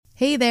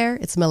Hey there,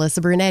 it's Melissa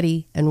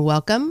Brunetti, and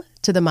welcome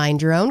to the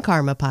Mind Your Own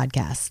Karma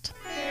podcast.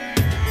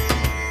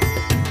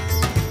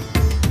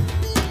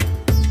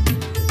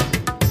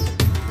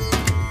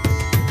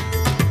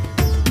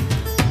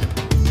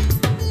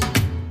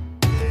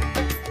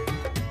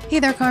 Hey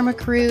there, Karma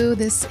Crew.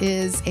 This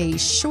is a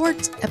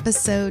short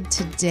episode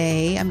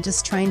today. I'm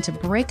just trying to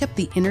break up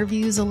the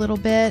interviews a little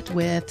bit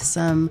with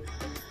some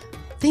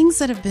things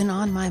that have been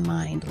on my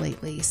mind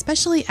lately,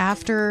 especially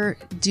after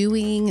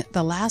doing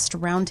the last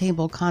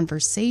roundtable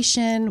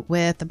conversation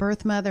with the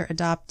birth mother,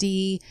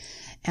 adoptee,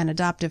 and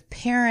adoptive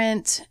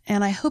parent.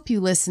 And I hope you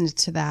listened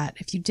to that.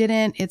 If you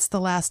didn't, it's the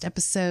last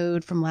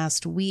episode from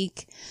last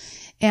week,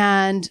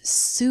 and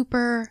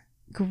super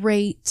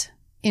great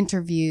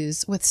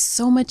interviews with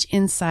so much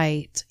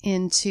insight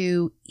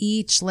into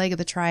each leg of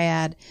the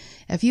triad.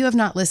 If you have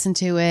not listened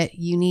to it,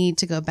 you need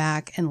to go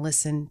back and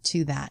listen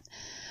to that.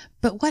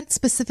 But what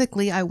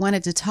specifically I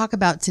wanted to talk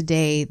about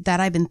today that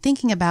I've been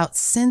thinking about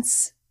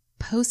since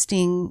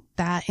posting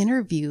that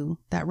interview,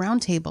 that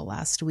roundtable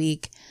last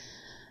week,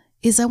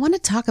 is I want to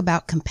talk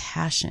about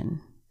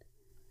compassion.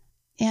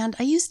 And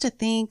I used to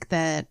think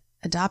that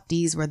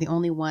adoptees were the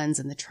only ones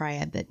in the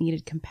triad that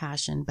needed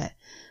compassion, but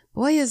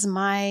boy, has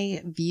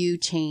my view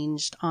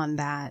changed on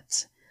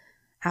that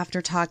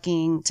after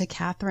talking to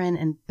Catherine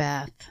and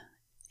Beth.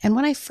 And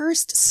when I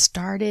first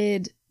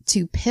started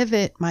to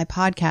pivot my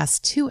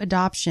podcast to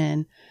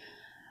adoption,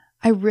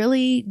 I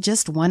really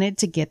just wanted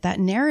to get that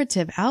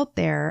narrative out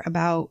there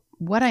about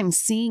what I'm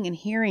seeing and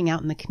hearing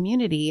out in the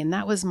community. And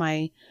that was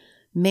my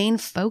main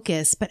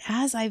focus. But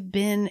as I've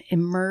been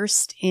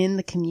immersed in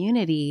the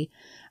community,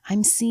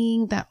 I'm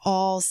seeing that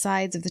all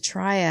sides of the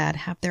triad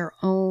have their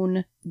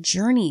own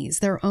journeys,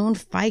 their own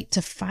fight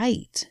to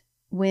fight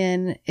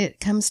when it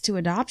comes to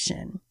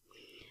adoption.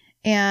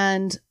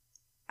 And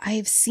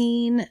I've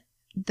seen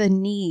the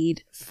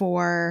need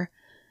for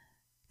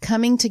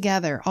coming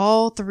together,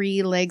 all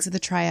three legs of the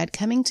triad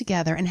coming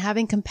together and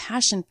having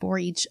compassion for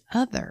each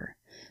other.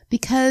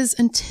 Because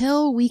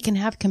until we can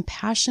have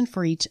compassion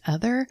for each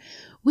other,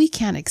 we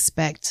can't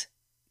expect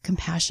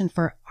compassion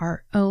for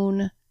our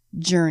own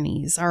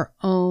journeys, our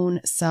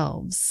own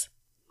selves.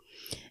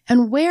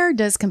 And where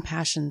does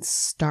compassion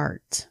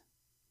start?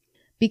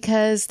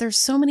 Because there's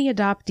so many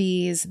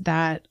adoptees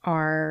that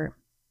are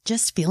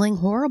just feeling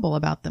horrible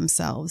about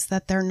themselves,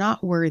 that they're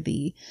not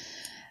worthy.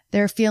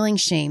 They're feeling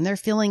shame. They're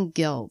feeling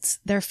guilt.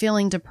 They're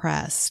feeling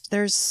depressed.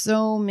 There's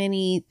so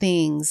many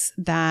things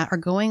that are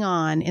going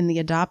on in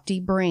the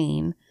adoptee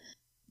brain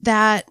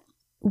that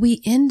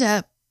we end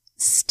up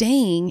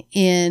staying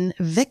in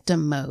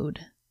victim mode.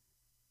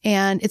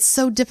 And it's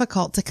so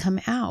difficult to come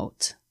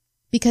out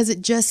because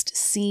it just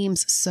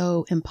seems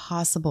so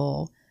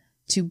impossible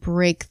to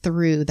break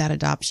through that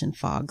adoption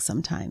fog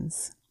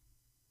sometimes.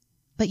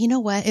 But you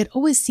know what? It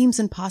always seems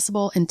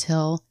impossible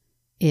until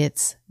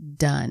it's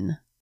done.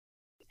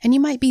 And you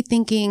might be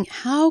thinking,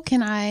 how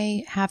can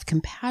I have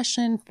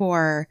compassion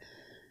for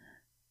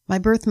my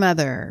birth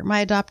mother, my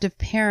adoptive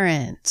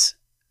parent,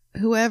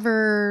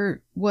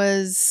 whoever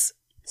was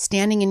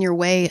standing in your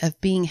way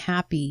of being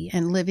happy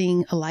and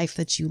living a life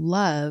that you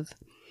love,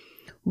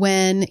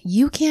 when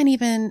you can't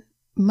even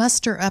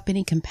muster up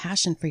any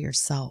compassion for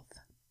yourself?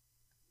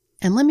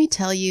 And let me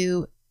tell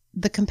you,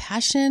 the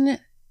compassion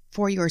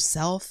for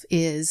yourself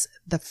is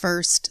the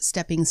first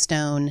stepping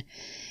stone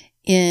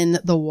in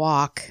the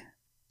walk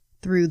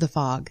through the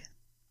fog.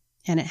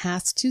 And it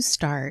has to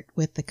start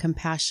with the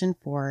compassion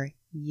for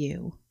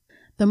you.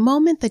 The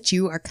moment that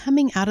you are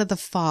coming out of the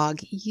fog,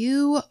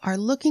 you are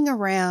looking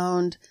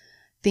around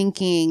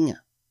thinking,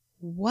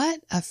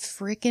 what a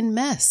freaking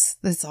mess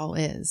this all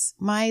is.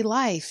 My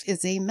life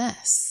is a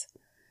mess.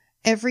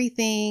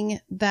 Everything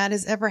that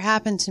has ever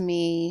happened to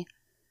me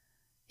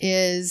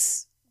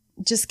is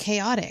just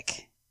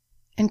chaotic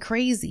and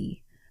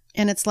crazy.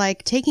 And it's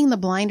like taking the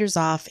blinders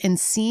off and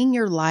seeing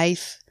your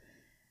life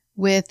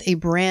with a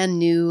brand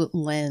new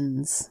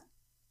lens.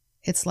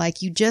 It's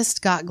like you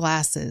just got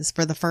glasses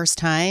for the first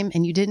time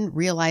and you didn't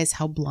realize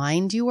how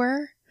blind you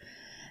were.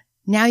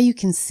 Now you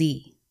can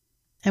see.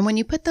 And when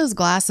you put those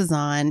glasses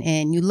on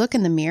and you look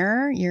in the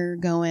mirror, you're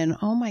going,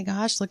 oh my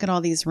gosh, look at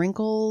all these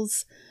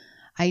wrinkles.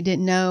 I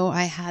didn't know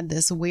I had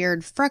this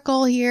weird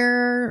freckle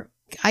here.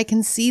 I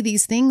can see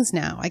these things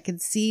now. I can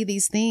see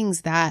these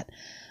things that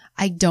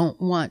I don't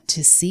want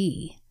to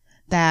see,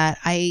 that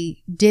I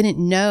didn't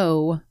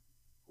know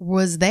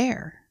was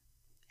there.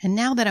 And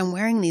now that I'm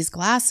wearing these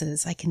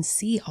glasses, I can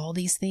see all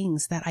these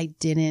things that I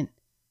didn't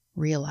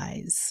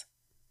realize.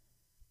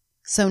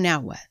 So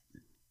now what?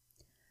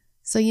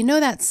 So you know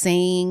that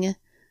saying,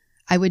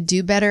 I would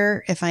do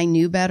better if I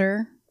knew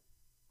better?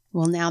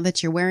 Well, now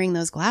that you're wearing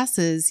those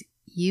glasses,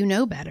 you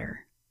know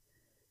better.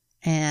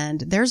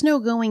 And there's no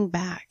going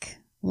back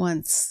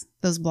once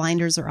those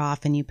blinders are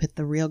off and you put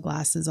the real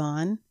glasses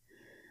on.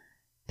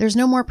 There's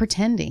no more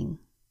pretending.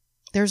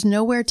 There's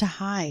nowhere to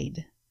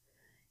hide.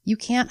 You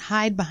can't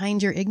hide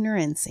behind your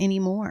ignorance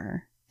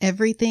anymore.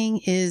 Everything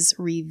is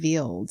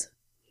revealed.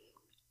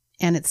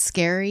 And it's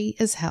scary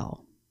as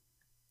hell.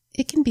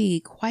 It can be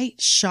quite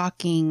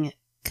shocking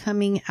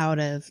coming out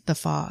of the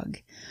fog.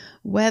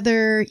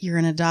 Whether you're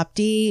an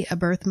adoptee, a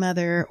birth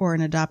mother, or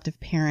an adoptive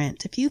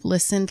parent, if you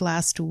listened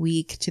last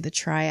week to the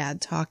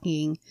triad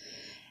talking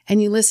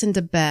and you listened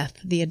to Beth,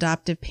 the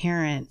adoptive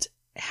parent,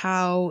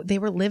 how they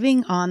were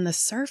living on the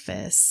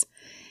surface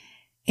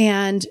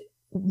and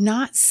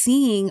not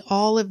seeing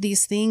all of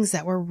these things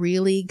that were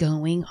really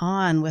going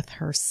on with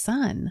her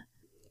son.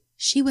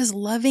 She was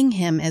loving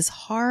him as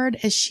hard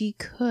as she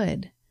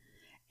could,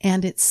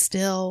 and it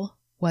still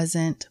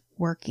wasn't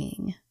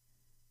working.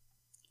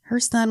 Her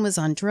son was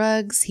on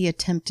drugs. He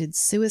attempted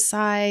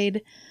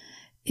suicide.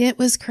 It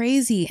was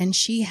crazy, and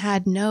she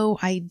had no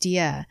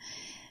idea.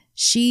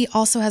 She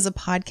also has a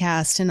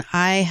podcast, and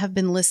I have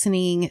been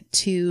listening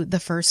to the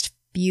first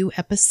few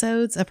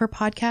episodes of her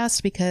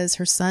podcast because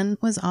her son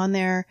was on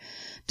there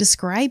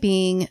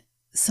describing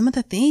some of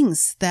the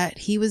things that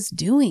he was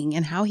doing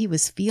and how he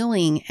was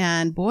feeling.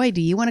 And boy,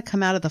 do you want to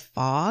come out of the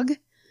fog?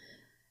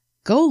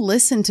 Go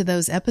listen to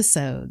those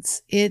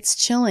episodes. It's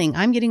chilling.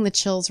 I'm getting the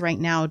chills right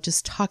now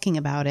just talking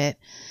about it.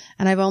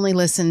 And I've only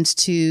listened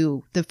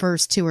to the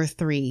first 2 or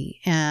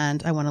 3,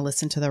 and I want to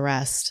listen to the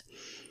rest.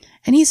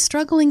 And he's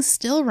struggling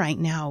still right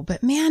now,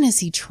 but man, is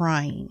he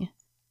trying.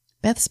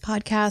 Beth's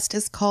podcast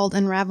is called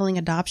Unraveling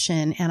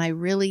Adoption, and I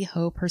really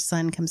hope her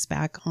son comes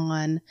back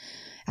on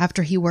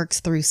after he works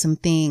through some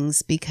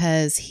things,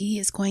 because he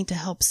is going to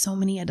help so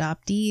many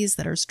adoptees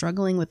that are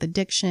struggling with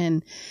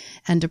addiction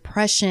and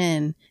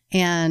depression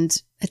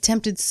and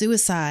attempted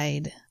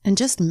suicide and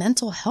just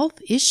mental health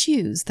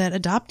issues that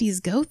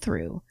adoptees go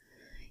through.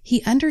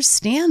 He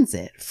understands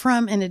it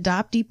from an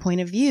adoptee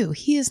point of view.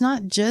 He is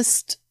not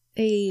just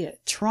a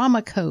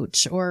trauma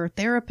coach or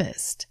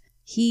therapist.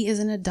 He is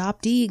an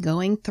adoptee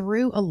going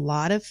through a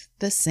lot of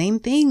the same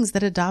things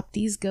that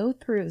adoptees go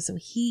through, so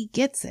he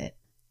gets it.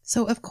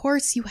 So of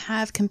course you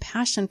have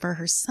compassion for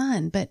her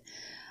son, but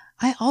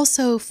I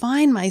also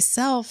find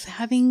myself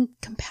having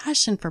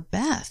compassion for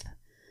Beth.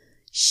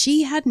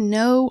 She had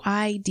no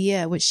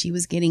idea what she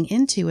was getting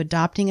into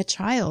adopting a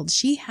child.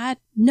 She had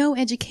no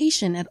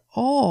education at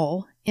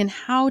all in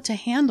how to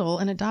handle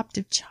an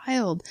adoptive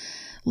child,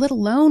 let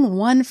alone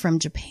one from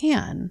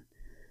Japan.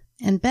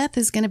 And Beth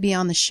is going to be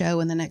on the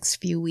show in the next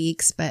few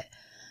weeks, but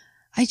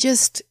I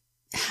just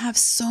have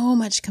so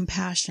much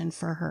compassion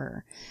for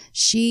her.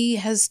 She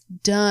has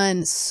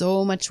done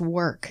so much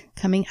work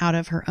coming out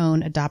of her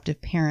own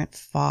adoptive parent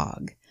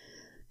fog.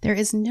 There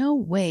is no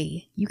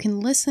way you can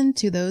listen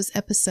to those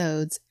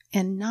episodes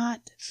and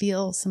not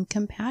feel some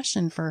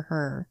compassion for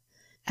her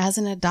as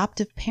an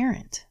adoptive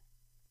parent.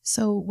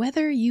 So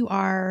whether you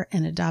are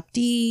an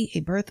adoptee,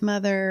 a birth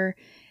mother,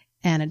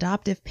 an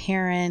adoptive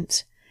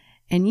parent,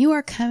 and you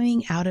are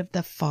coming out of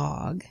the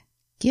fog,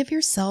 give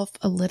yourself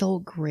a little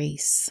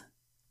grace.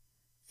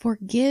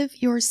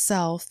 Forgive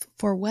yourself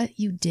for what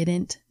you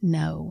didn't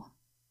know.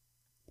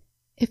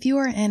 If you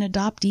are an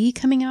adoptee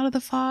coming out of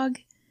the fog,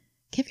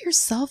 give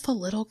yourself a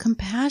little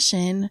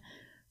compassion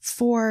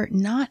for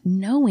not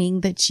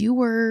knowing that you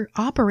were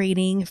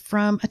operating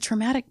from a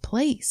traumatic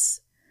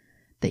place,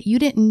 that you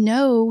didn't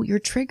know your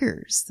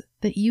triggers,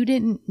 that you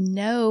didn't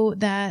know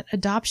that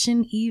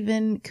adoption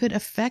even could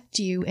affect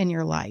you in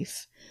your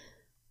life.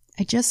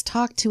 I just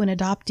talked to an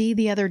adoptee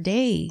the other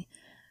day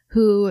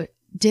who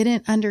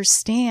didn't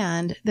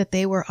understand that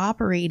they were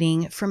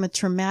operating from a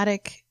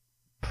traumatic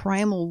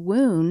primal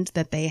wound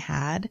that they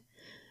had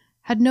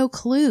no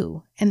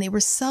clue, and they were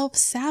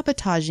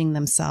self-sabotaging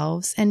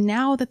themselves. And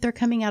now that they're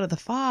coming out of the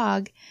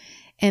fog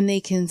and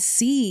they can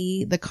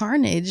see the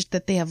carnage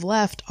that they have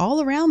left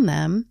all around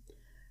them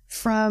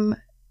from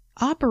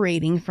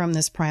operating from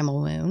this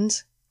primal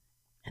wound,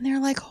 and they're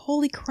like,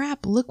 holy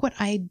crap, look what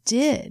I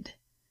did.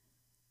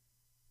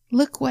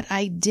 Look what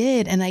I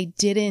did, and I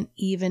didn't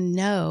even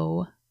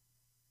know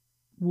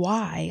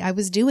why I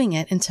was doing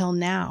it until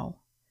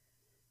now.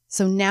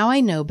 So now I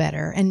know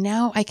better, and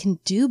now I can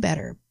do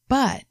better.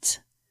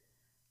 But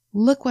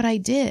look what I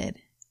did,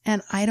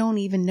 and I don't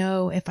even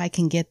know if I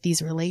can get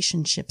these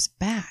relationships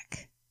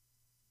back.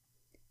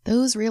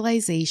 Those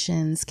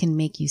realizations can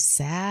make you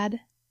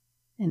sad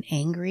and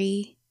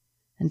angry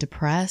and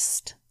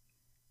depressed.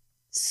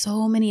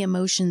 So many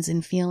emotions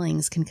and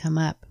feelings can come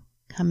up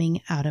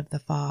coming out of the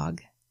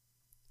fog.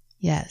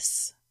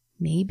 Yes,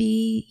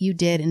 maybe you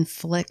did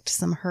inflict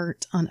some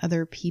hurt on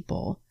other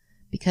people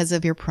because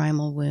of your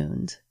primal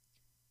wound.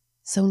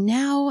 So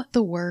now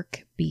the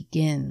work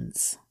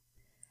begins.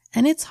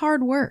 And it's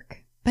hard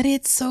work, but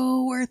it's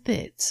so worth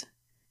it.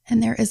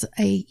 And there is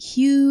a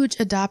huge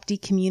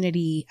adoptee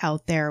community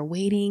out there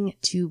waiting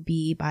to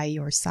be by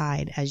your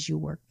side as you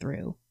work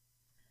through.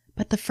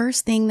 But the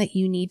first thing that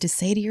you need to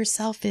say to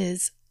yourself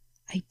is,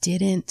 I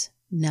didn't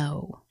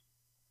know.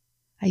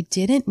 I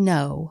didn't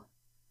know.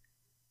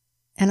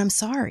 And I'm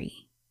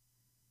sorry.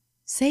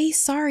 Say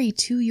sorry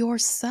to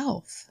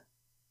yourself.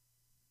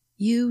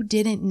 You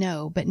didn't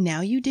know, but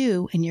now you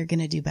do, and you're going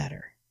to do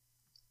better.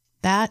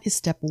 That is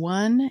step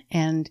 1,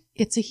 and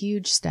it's a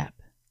huge step.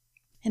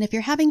 And if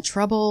you're having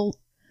trouble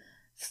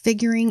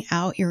figuring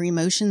out your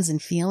emotions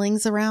and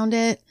feelings around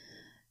it,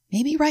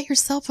 maybe write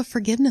yourself a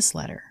forgiveness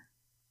letter.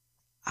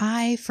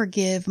 I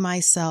forgive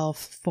myself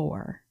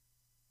for,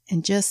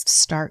 and just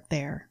start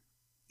there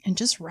and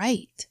just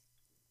write.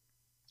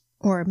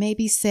 Or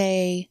maybe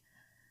say,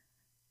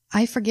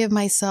 I forgive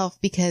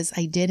myself because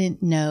I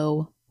didn't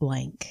know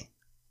blank,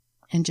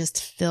 and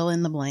just fill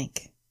in the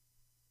blank.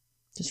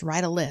 Just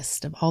write a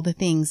list of all the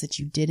things that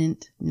you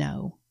didn't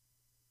know,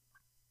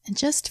 and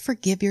just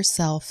forgive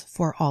yourself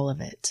for all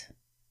of it.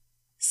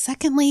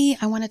 Secondly,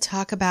 I want to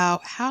talk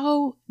about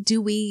how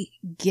do we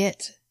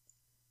get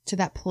to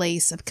that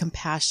place of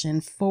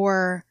compassion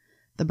for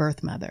the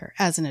birth mother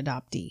as an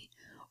adoptee,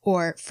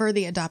 or for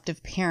the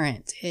adoptive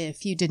parent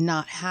if you did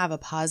not have a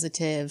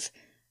positive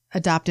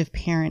adoptive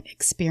parent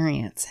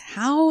experience.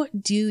 How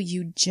do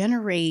you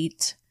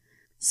generate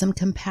some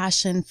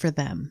compassion for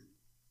them?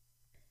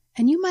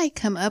 And you might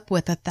come up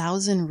with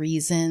 1,000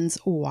 reasons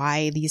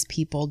why these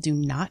people do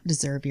not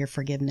deserve your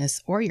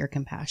forgiveness or your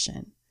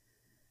compassion.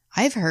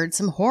 I've heard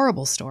some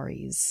horrible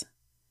stories,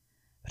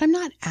 but I'm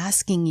not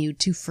asking you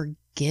to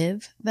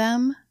forgive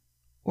them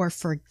or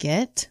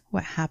forget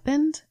what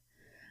happened.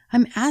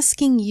 I'm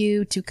asking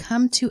you to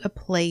come to a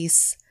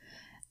place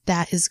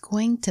that is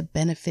going to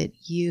benefit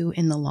you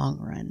in the long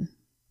run.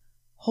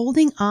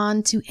 Holding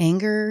on to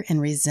anger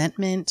and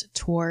resentment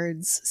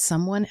towards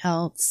someone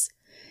else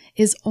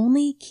is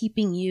only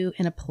keeping you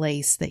in a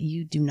place that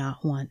you do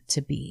not want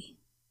to be.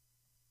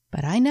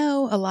 But I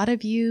know a lot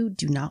of you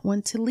do not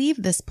want to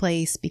leave this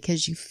place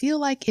because you feel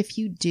like if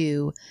you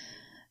do,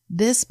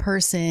 this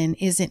person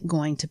isn't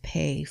going to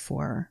pay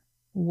for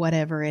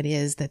whatever it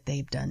is that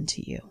they've done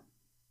to you.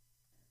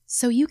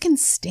 So you can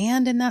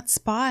stand in that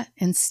spot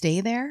and stay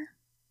there.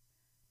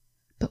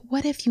 But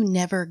what if you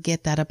never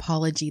get that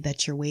apology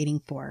that you're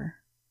waiting for?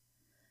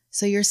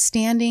 So you're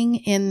standing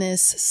in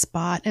this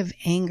spot of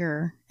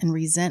anger and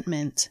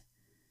resentment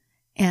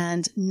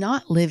and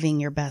not living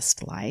your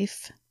best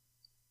life,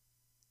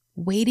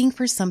 waiting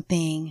for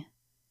something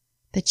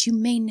that you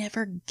may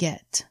never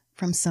get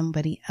from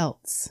somebody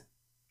else.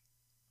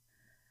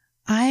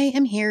 I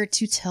am here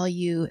to tell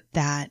you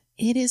that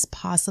it is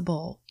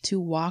possible to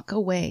walk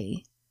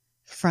away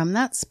from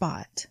that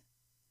spot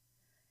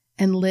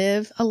and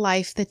live a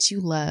life that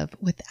you love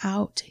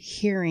without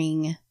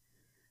hearing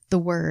the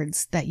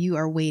words that you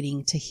are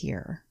waiting to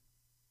hear.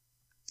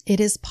 It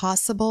is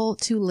possible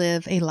to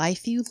live a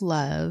life you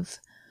love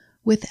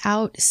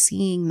without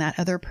seeing that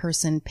other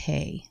person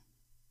pay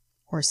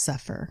or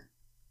suffer.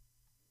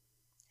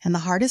 And the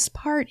hardest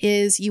part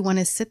is you want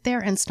to sit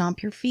there and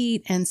stomp your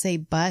feet and say,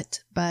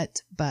 but,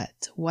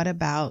 what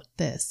about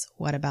this?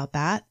 What about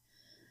that?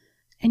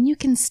 And you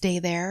can stay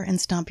there and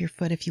stomp your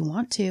foot if you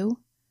want to.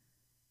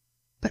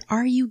 But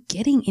are you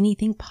getting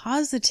anything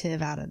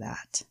positive out of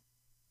that?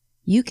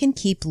 You can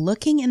keep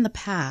looking in the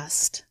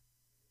past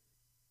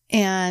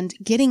and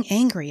getting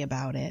angry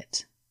about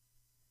it,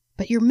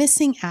 but you're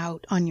missing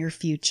out on your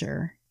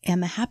future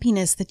and the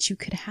happiness that you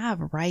could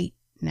have right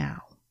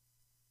now.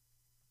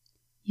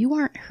 You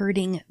aren't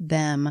hurting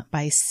them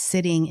by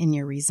sitting in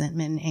your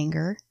resentment and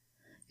anger.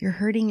 You're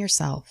hurting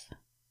yourself.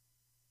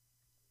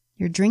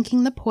 You're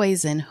drinking the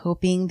poison,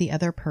 hoping the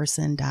other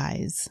person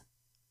dies.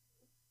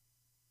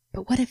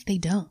 But what if they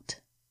don't?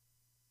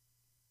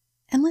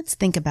 And let's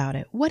think about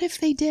it. What if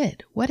they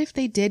did? What if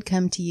they did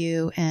come to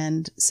you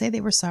and say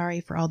they were sorry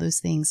for all those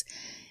things?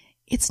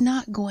 It's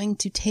not going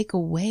to take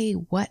away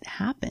what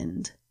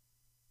happened.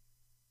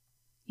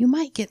 You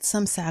might get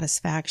some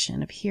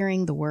satisfaction of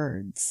hearing the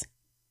words,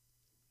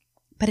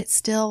 but it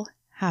still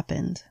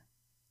happened.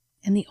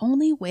 And the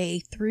only way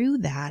through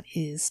that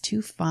is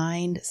to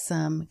find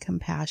some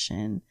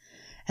compassion,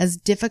 as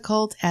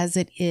difficult as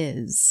it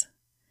is.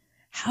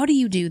 How do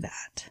you do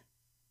that?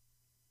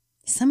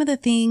 Some of the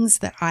things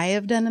that I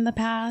have done in the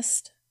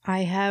past,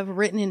 I have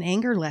written an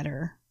anger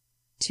letter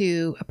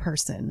to a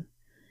person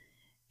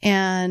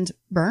and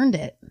burned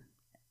it.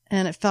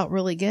 And it felt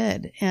really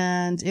good.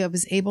 And I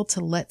was able to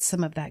let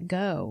some of that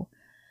go.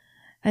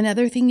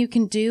 Another thing you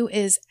can do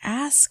is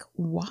ask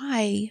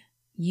why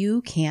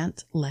you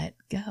can't let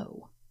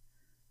go.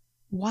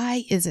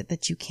 Why is it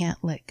that you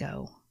can't let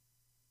go?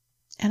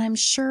 And I'm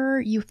sure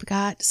you've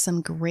got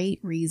some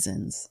great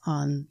reasons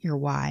on your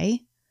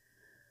why,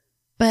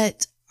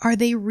 but are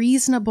they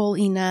reasonable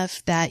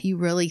enough that you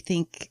really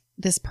think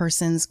this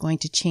person's going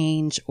to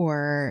change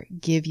or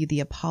give you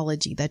the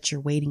apology that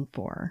you're waiting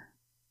for?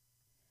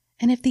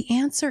 And if the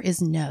answer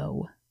is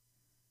no,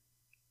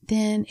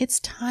 then it's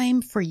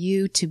time for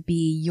you to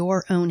be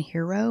your own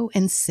hero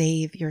and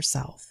save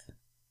yourself.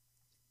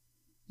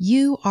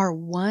 You are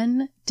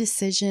one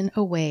decision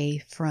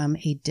away from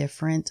a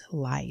different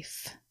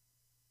life.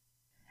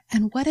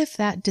 And what if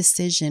that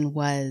decision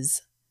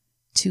was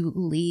to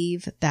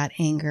leave that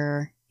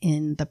anger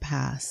in the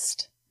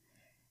past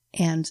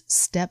and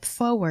step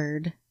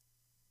forward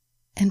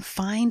and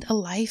find a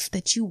life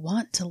that you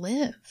want to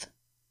live,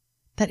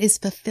 that is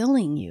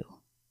fulfilling you?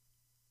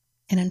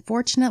 And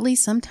unfortunately,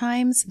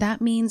 sometimes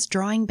that means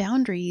drawing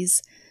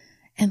boundaries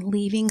and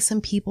leaving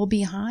some people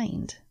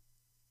behind.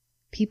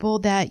 People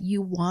that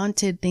you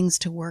wanted things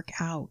to work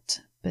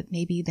out, but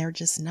maybe they're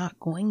just not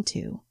going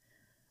to.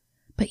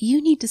 But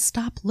you need to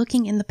stop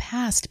looking in the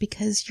past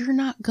because you're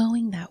not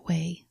going that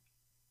way.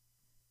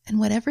 And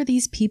whatever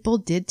these people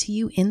did to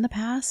you in the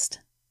past,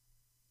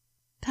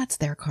 that's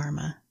their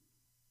karma.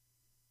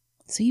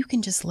 So you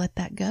can just let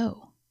that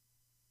go.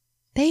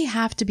 They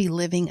have to be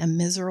living a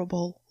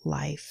miserable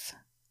life.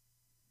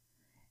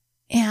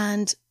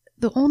 And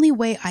the only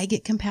way I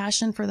get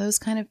compassion for those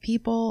kind of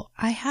people,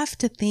 I have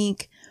to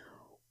think,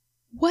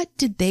 what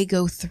did they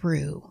go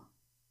through?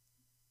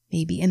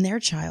 Maybe in their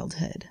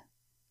childhood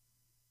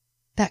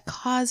that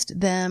caused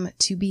them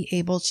to be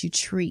able to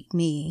treat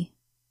me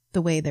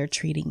the way they're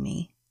treating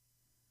me.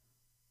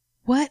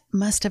 What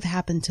must have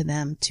happened to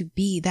them to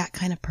be that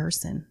kind of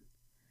person?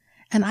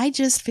 And I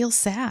just feel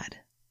sad.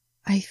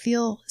 I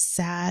feel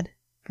sad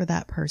for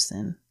that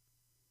person.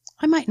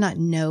 I might not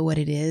know what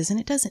it is, and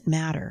it doesn't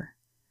matter.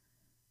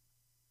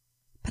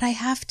 But I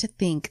have to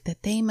think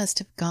that they must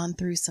have gone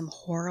through some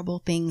horrible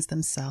things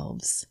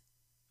themselves.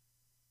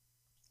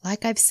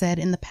 Like I've said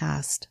in the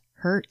past,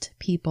 hurt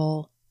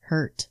people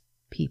hurt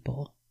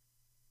people.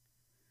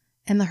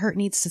 And the hurt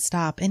needs to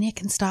stop, and it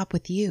can stop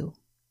with you.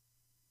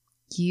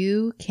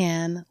 You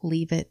can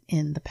leave it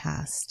in the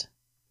past.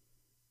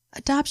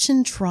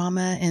 Adoption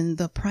trauma and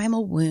the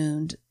primal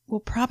wound will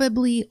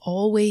probably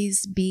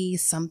always be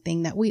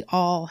something that we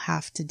all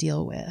have to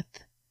deal with.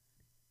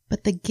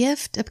 But the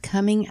gift of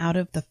coming out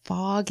of the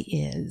fog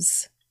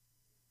is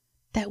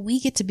that we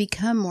get to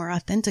become more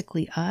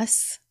authentically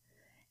us,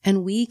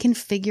 and we can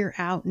figure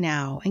out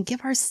now and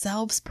give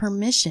ourselves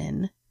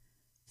permission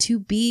to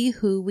be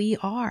who we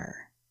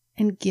are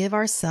and give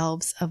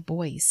ourselves a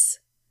voice.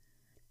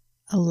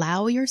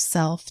 Allow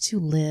yourself to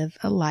live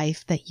a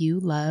life that you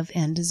love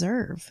and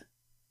deserve.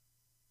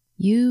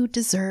 You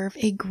deserve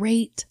a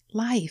great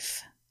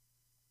life.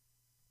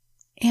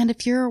 And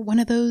if you're one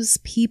of those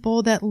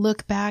people that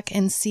look back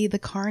and see the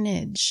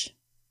carnage,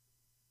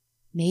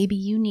 maybe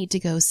you need to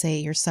go say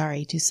you're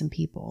sorry to some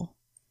people.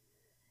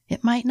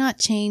 It might not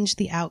change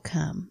the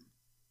outcome,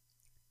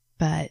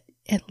 but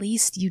at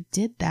least you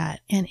did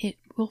that, and it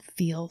will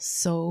feel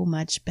so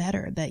much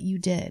better that you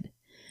did.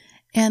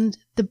 And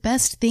the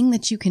best thing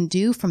that you can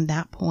do from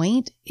that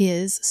point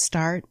is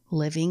start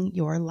living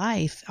your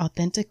life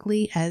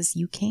authentically as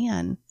you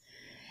can.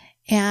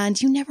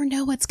 And you never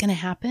know what's going to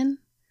happen.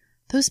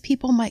 Those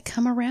people might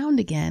come around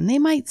again. They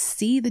might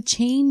see the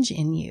change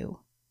in you.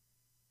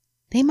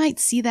 They might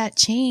see that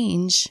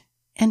change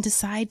and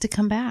decide to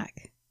come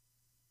back,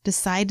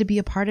 decide to be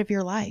a part of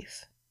your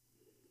life.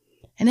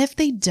 And if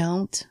they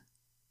don't,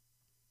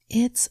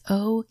 it's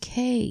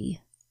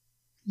okay.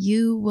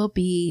 You will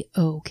be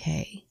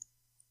okay.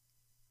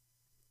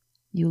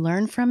 You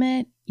learn from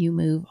it, you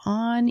move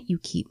on, you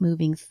keep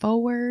moving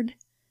forward,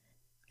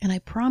 and I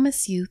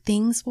promise you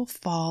things will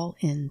fall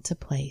into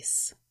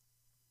place.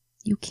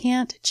 You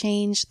can't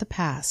change the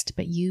past,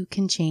 but you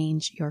can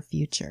change your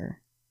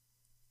future.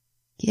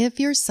 Give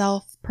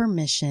yourself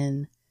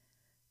permission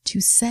to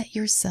set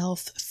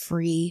yourself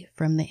free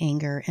from the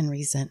anger and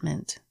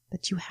resentment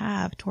that you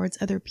have towards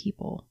other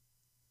people.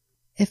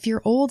 If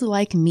you're old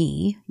like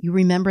me, you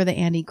remember the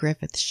Andy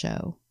Griffith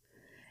Show,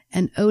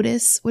 and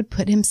Otis would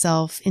put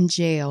himself in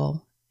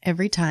jail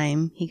every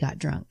time he got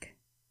drunk.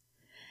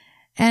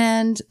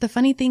 And the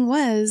funny thing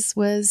was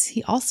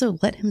he also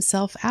let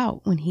himself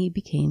out when he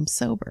became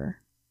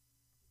sober.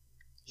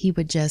 He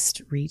would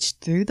just reach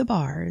through the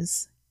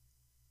bars,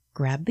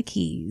 grab the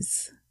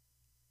keys,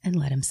 and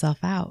let himself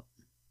out.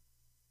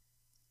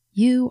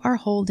 You are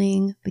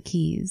holding the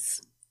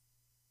keys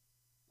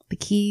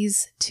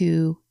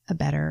to a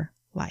better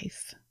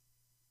life.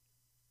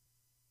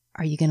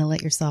 Are you going to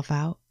let yourself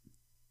out?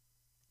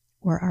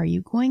 Or are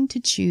you going to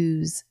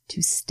choose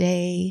to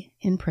stay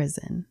in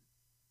prison,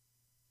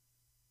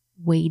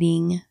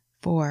 waiting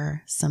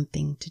for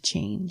something to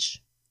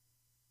change?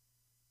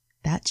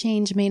 That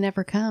change may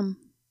never come.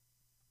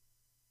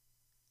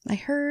 I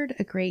heard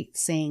a great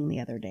saying the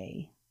other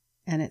day,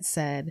 and it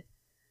said,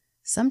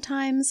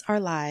 "Sometimes our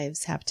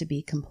lives have to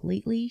be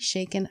completely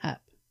shaken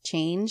up,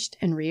 changed,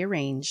 and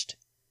rearranged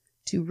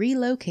to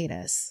relocate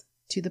us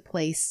to the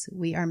place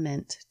we are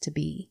meant to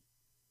be."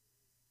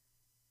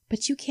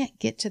 But you can't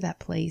get to that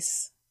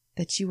place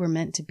that you were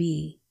meant to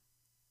be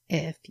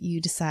if you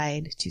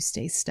decide to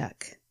stay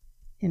stuck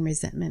in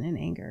resentment and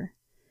anger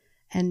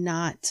and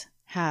not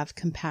have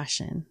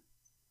compassion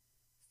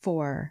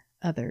for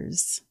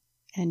others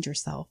and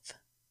yourself.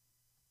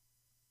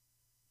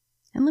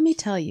 And let me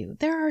tell you,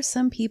 there are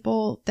some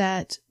people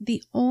that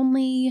the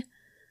only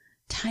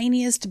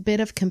tiniest bit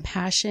of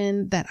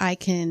compassion that I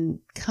can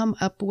come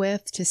up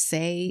with to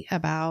say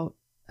about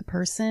a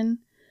person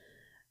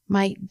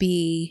might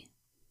be,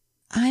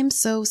 "I'm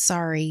so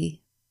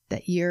sorry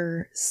that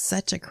you're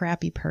such a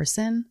crappy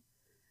person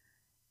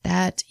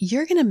that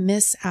you're going to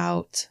miss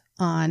out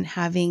on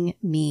having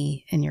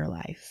me in your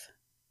life.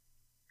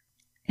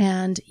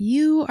 And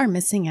you are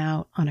missing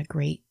out on a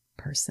great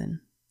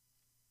person.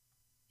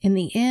 In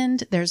the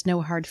end, there's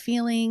no hard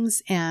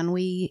feelings, and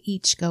we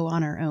each go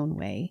on our own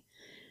way.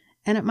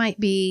 And it might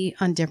be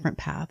on different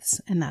paths,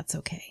 and that's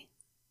okay."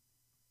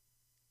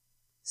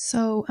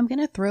 So I'm going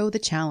to throw the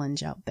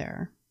challenge out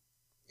there.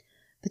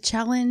 The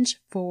challenge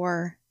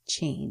for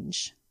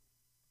change.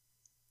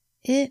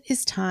 It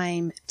is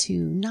time to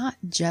not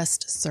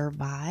just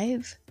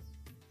survive,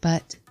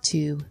 but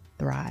to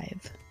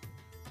thrive.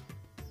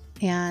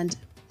 And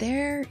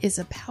there is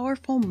a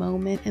powerful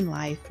moment in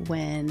life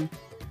when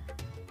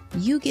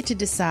you get to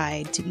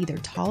decide to either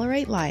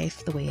tolerate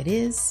life the way it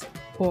is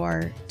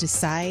or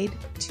decide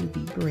to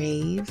be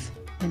brave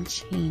and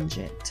change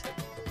it.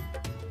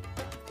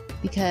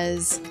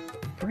 Because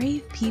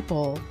brave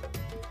people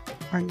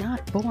are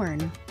not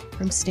born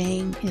from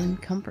staying in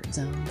comfort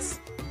zones.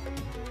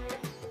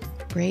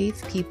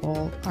 Brave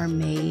people are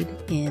made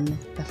in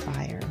the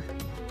fire.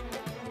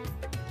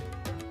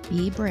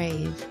 Be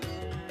brave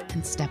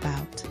and step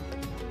out.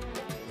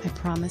 I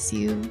promise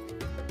you,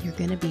 you're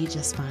going to be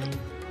just fine.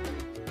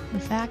 In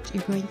fact,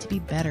 you're going to be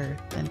better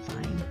than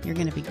fine. You're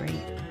going to be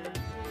great.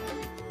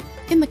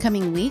 In the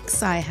coming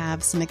weeks, I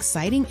have some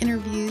exciting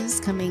interviews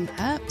coming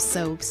up,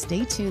 so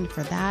stay tuned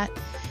for that.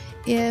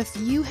 If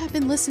you have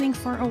been listening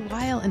for a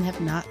while and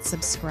have not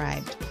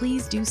subscribed,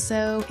 please do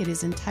so. It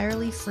is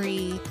entirely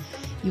free.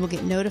 You will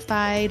get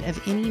notified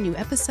of any new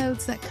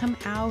episodes that come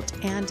out,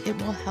 and it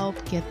will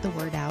help get the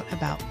word out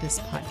about this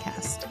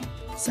podcast.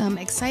 Some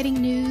exciting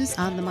news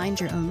on the Mind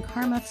Your Own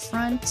Karma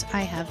front.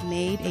 I have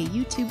made a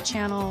YouTube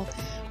channel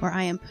where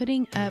I am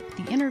putting up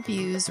the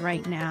interviews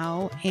right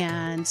now.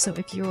 And so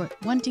if you're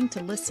wanting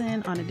to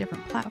listen on a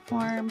different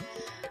platform,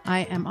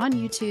 I am on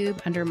YouTube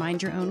under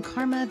Mind Your Own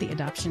Karma, The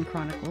Adoption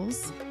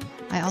Chronicles.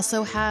 I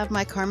also have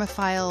my Karma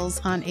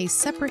Files on a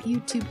separate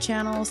YouTube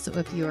channel. So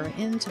if you are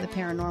into the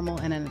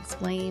paranormal and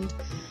unexplained,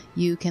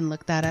 you can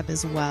look that up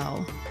as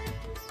well.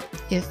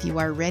 If you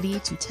are ready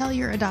to tell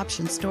your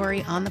adoption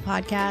story on the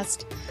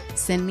podcast,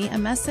 send me a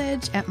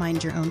message at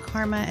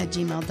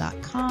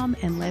mindyourownkarma@gmail.com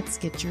and let's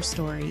get your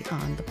story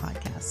on the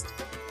podcast.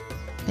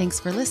 Thanks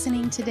for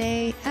listening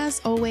today.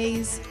 As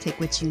always, take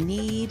what you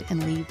need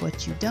and leave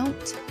what you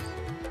don't.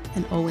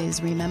 And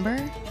always remember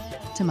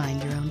to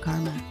mind your own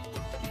karma.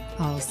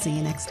 I'll see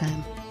you next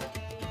time.